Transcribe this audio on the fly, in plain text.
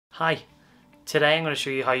Hi, today I'm going to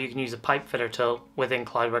show you how you can use a pipe fitter tool within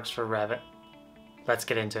CloudWorx for Revit. Let's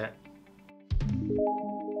get into it.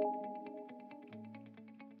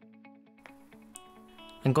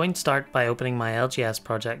 I'm going to start by opening my LGS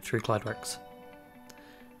project through CloudWorx.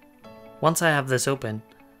 Once I have this open,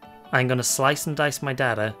 I'm going to slice and dice my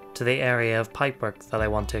data to the area of pipework that I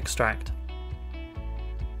want to extract.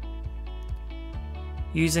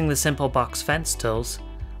 Using the simple box fence tools,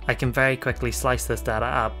 I can very quickly slice this data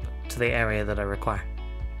up to the area that I require.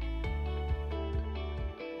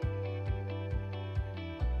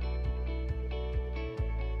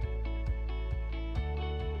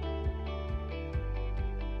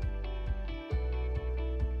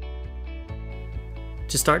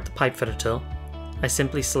 To start the pipe fitter tool, I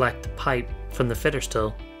simply select the pipe from the fitters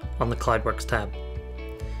tool on the CloudWorx tab.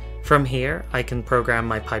 From here, I can program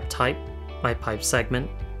my pipe type, my pipe segment,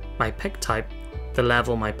 my pick type, the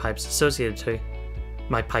level my pipe's associated to,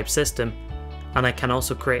 my pipe system, and I can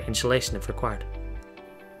also create insulation if required.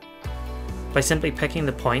 By simply picking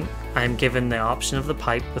the point, I am given the option of the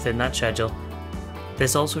pipe within that schedule.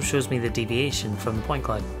 This also shows me the deviation from the point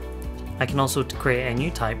cloud. I can also create a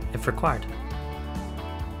new type if required.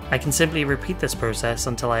 I can simply repeat this process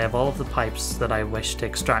until I have all of the pipes that I wish to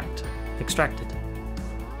extracted.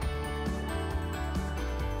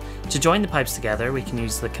 To join the pipes together, we can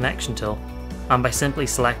use the connection tool, and by simply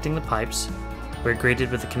selecting the pipes, we're greeted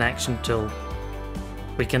with the connection tool.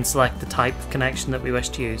 We can select the type of connection that we wish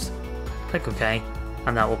to use, click OK,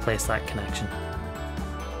 and that will place that connection.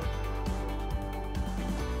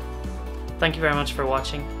 Thank you very much for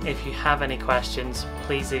watching. If you have any questions,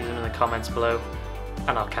 please leave them in the comments below,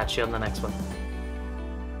 and I'll catch you on the next one.